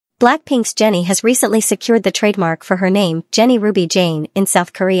BLACKPINK's Jennie has recently secured the trademark for her name, Jennie Ruby Jane, in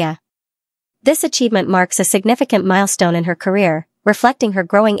South Korea. This achievement marks a significant milestone in her career, reflecting her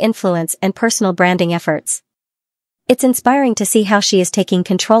growing influence and personal branding efforts. It's inspiring to see how she is taking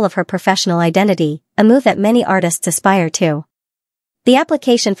control of her professional identity, a move that many artists aspire to. The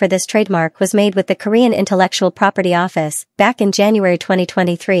application for this trademark was made with the Korean Intellectual Property Office back in January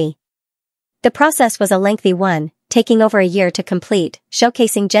 2023. The process was a lengthy one, taking over a year to complete,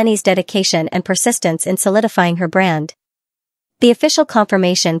 showcasing Jennie's dedication and persistence in solidifying her brand. The official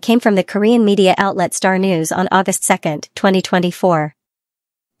confirmation came from the Korean media outlet Star News on August 2, 2024.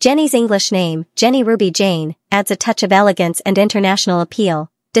 Jennie's English name, Jennie Ruby Jane, adds a touch of elegance and international appeal,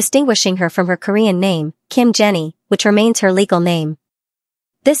 distinguishing her from her Korean name, Kim Jennie, which remains her legal name.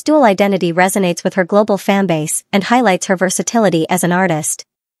 This dual identity resonates with her global fanbase and highlights her versatility as an artist.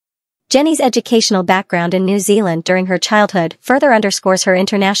 Jennie's educational background in New Zealand during her childhood further underscores her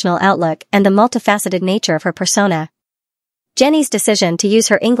international outlook and the multifaceted nature of her persona. Jennie's decision to use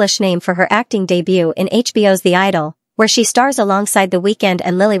her English name for her acting debut in HBO's The Idol, where she stars alongside The Weeknd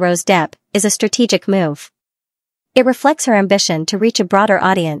and Lily Rose Depp, is a strategic move. It reflects her ambition to reach a broader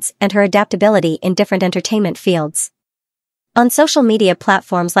audience and her adaptability in different entertainment fields. On social media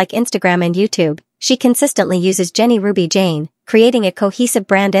platforms like Instagram and YouTube, she consistently uses Jennie Ruby Jane, creating a cohesive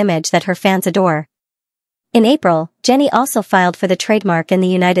brand image that her fans adore. In April, Jennie also filed for the trademark in the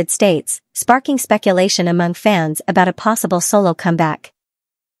United States, sparking speculation among fans about a possible solo comeback.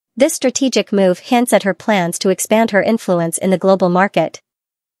 This strategic move hints at her plans to expand her influence in the global market.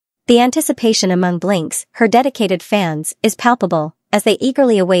 The anticipation among BLACKPINK's, her dedicated fans, is palpable, as they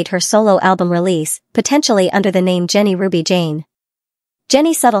eagerly await her solo album release, potentially under the name Jennie Ruby Jane.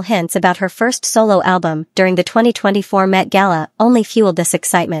 Jennie's subtle hints about her first solo album during the 2024 Met Gala only fueled this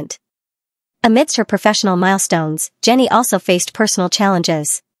excitement. Amidst her professional milestones, Jennie also faced personal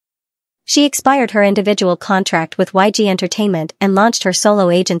challenges. She expired her individual contract with YG Entertainment and launched her solo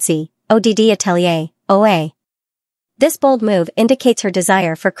agency, ODD Atelier, OA. This bold move indicates her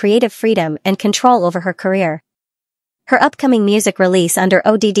desire for creative freedom and control over her career. Her upcoming music release under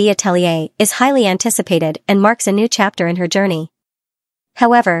ODD Atelier is highly anticipated and marks a new chapter in her journey.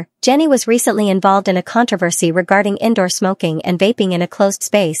 However, Jennie was recently involved in a controversy regarding indoor smoking and vaping in a closed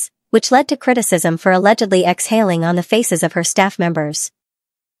space, which led to criticism for allegedly exhaling on the faces of her staff members.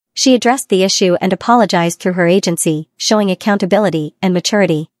 She addressed the issue and apologized through her agency, showing accountability and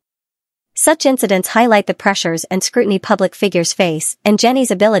maturity. Such incidents highlight the pressures and scrutiny public figures face and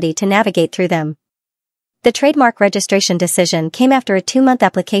Jennie's ability to navigate through them. The trademark registration decision came after a 2-month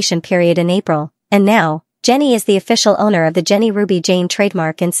application period in April, and now, Jennie is the official owner of the Jennie Ruby Jane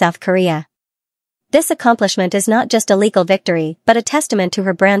trademark in South Korea. This accomplishment is not just a legal victory but a testament to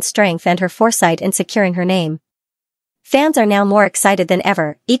her brand's strength and her foresight in securing her name. Fans are now more excited than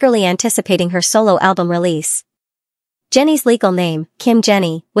ever, eagerly anticipating her solo album release. Jennie's legal name, Kim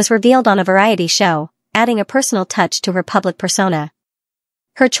Jennie, was revealed on a variety show, adding a personal touch to her public persona.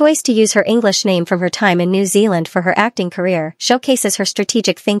 Her choice to use her English name from her time in New Zealand for her acting career showcases her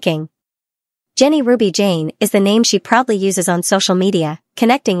strategic thinking. Jennie Ruby Jane is the name she proudly uses on social media,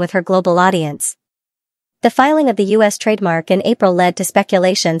 connecting with her global audience. The filing of the U.S. trademark in April led to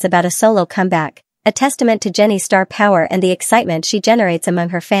speculations about a solo comeback, a testament to Jennie's star power and the excitement she generates among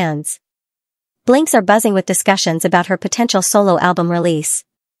her fans. BLACKPINK are buzzing with discussions about her potential solo album release.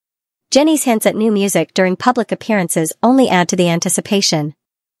 Jennie's hints at new music during public appearances only add to the anticipation.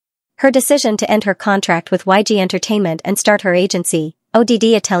 Her decision to end her contract with YG Entertainment and start her agency, ODD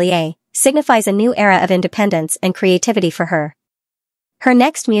Atelier, signifies a new era of independence and creativity for her. Her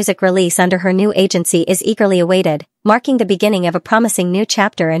next music release under her new agency is eagerly awaited, marking the beginning of a promising new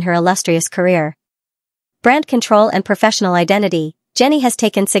chapter in her illustrious career. Brand control and professional identity. Jennie has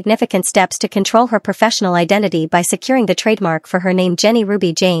taken significant steps to control her professional identity by securing the trademark for her name Jennie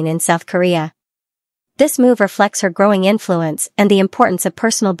Ruby Jane in South Korea. This move reflects her growing influence and the importance of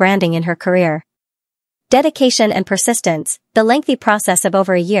personal branding in her career. Dedication and persistence. The lengthy process of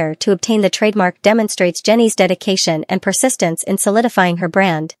over a year to obtain the trademark demonstrates Jennie's dedication and persistence in solidifying her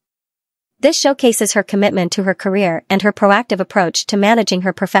brand. This showcases her commitment to her career and her proactive approach to managing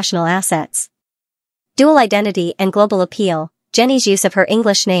her professional assets. Dual identity and global appeal. Jennie's use of her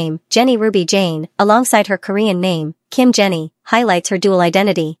English name, Jennie Ruby Jane, alongside her Korean name, Kim Jennie, highlights her dual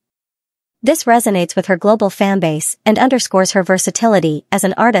identity. This resonates with her global fanbase and underscores her versatility as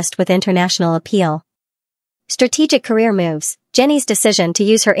an artist with international appeal. Strategic career moves. Jennie's decision to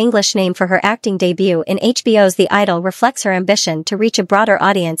use her English name for her acting debut in HBO's The Idol reflects her ambition to reach a broader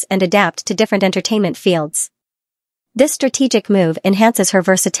audience and adapt to different entertainment fields. This strategic move enhances her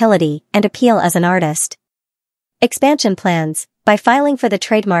versatility and appeal as an artist. Expansion plans. By By filing for the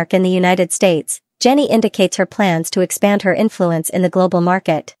trademark in the United States, Jennie indicates her plans to expand her influence in the global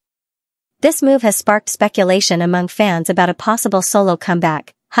market. This move has sparked speculation among fans about a possible solo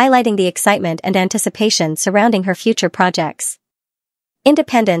comeback, highlighting the excitement and anticipation surrounding her future projects.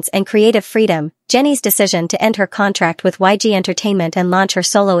 Independence and creative freedom. Jennie's decision to end her contract with YG Entertainment and launch her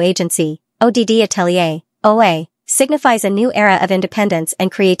solo agency, ODD Atelier, OA, signifies a new era of independence and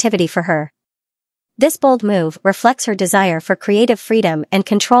creativity for her. This bold move reflects her desire for creative freedom and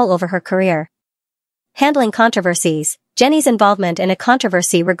control over her career. Handling controversies. Jennie's involvement in a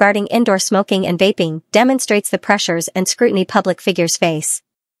controversy regarding indoor smoking and vaping demonstrates the pressures and scrutiny public figures face.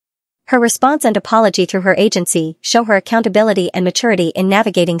 Her response and apology through her agency show her accountability and maturity in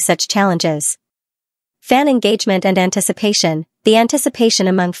navigating such challenges. Fan engagement and anticipation. The anticipation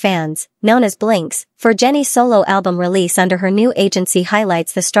among fans, known as blinks, for Jennie's solo album release under her new agency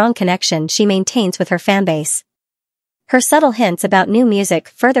highlights the strong connection she maintains with her fanbase. Her subtle hints about new music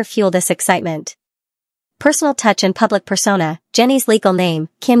further fuel this excitement. Personal touch and public persona. Jennie's legal name,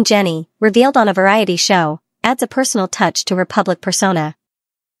 Kim Jennie, revealed on a variety show, adds a personal touch to her public persona.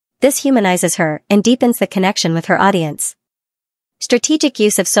 This humanizes her and deepens the connection with her audience. Strategic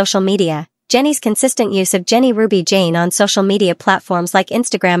use of social media. Jennie's consistent use of Jennie Ruby Jane on social media platforms like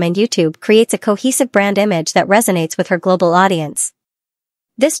Instagram and YouTube creates a cohesive brand image that resonates with her global audience.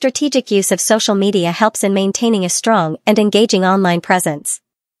 This strategic use of social media helps in maintaining a strong and engaging online presence.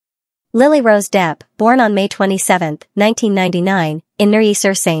 Lily Rose Depp, born on May 27, 1999, in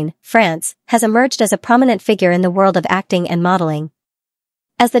Neuilly-sur-Seine, France, has emerged as a prominent figure in the world of acting and modeling.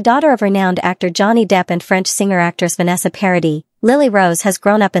 As the daughter of renowned actor Johnny Depp and French singer-actress Vanessa Paradis, Lily Rose has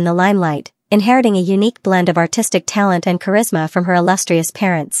grown up in the limelight, inheriting a unique blend of artistic talent and charisma from her illustrious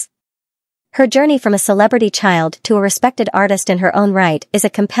parents. Her journey from a celebrity child to a respected artist in her own right is a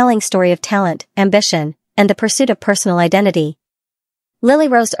compelling story of talent, ambition, and the pursuit of personal identity. Lily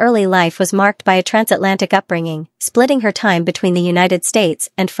Rose's early life was marked by a transatlantic upbringing, splitting her time between the United States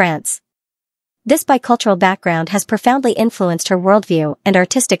and France. This bicultural background has profoundly influenced her worldview and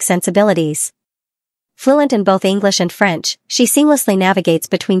artistic sensibilities. Fluent in both English and French, she seamlessly navigates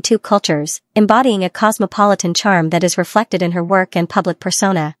between two cultures, embodying a cosmopolitan charm that is reflected in her work and public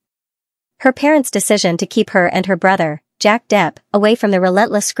persona. Her parents' decision to keep her and her brother, Jack Depp, away from the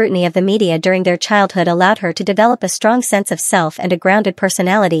relentless scrutiny of the media during their childhood allowed her to develop a strong sense of self and a grounded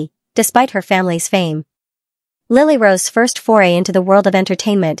personality, despite her family's fame. Lily Rose's first foray into the world of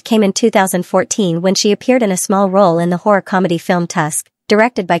entertainment came in 2014 when she appeared in a small role in the horror comedy film Tusk,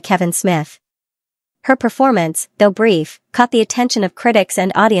 directed by Kevin Smith. Her performance, though brief, caught the attention of critics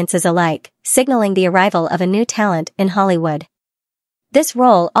and audiences alike, signaling the arrival of a new talent in Hollywood. This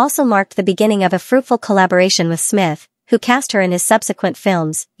role also marked the beginning of a fruitful collaboration with Smith, who cast her in his subsequent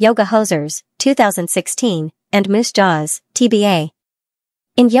films, Yoga Hosers, 2016, and Moose Jaws, TBA.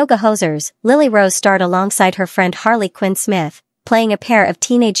 In Yoga Hosers, Lily Rose starred alongside her friend Harley Quinn Smith, playing a pair of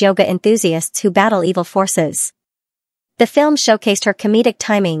teenage yoga enthusiasts who battle evil forces. The film showcased her comedic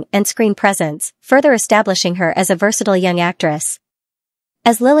timing and screen presence, further establishing her as a versatile young actress.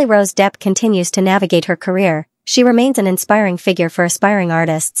 As Lily Rose Depp continues to navigate her career, she remains an inspiring figure for aspiring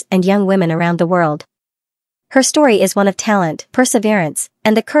artists and young women around the world. Her story is one of talent, perseverance,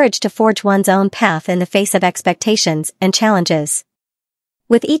 and the courage to forge one's own path in the face of expectations and challenges.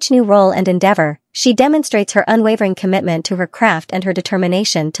 With each new role and endeavor, she demonstrates her unwavering commitment to her craft and her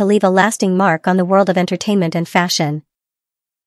determination to leave a lasting mark on the world of entertainment and fashion.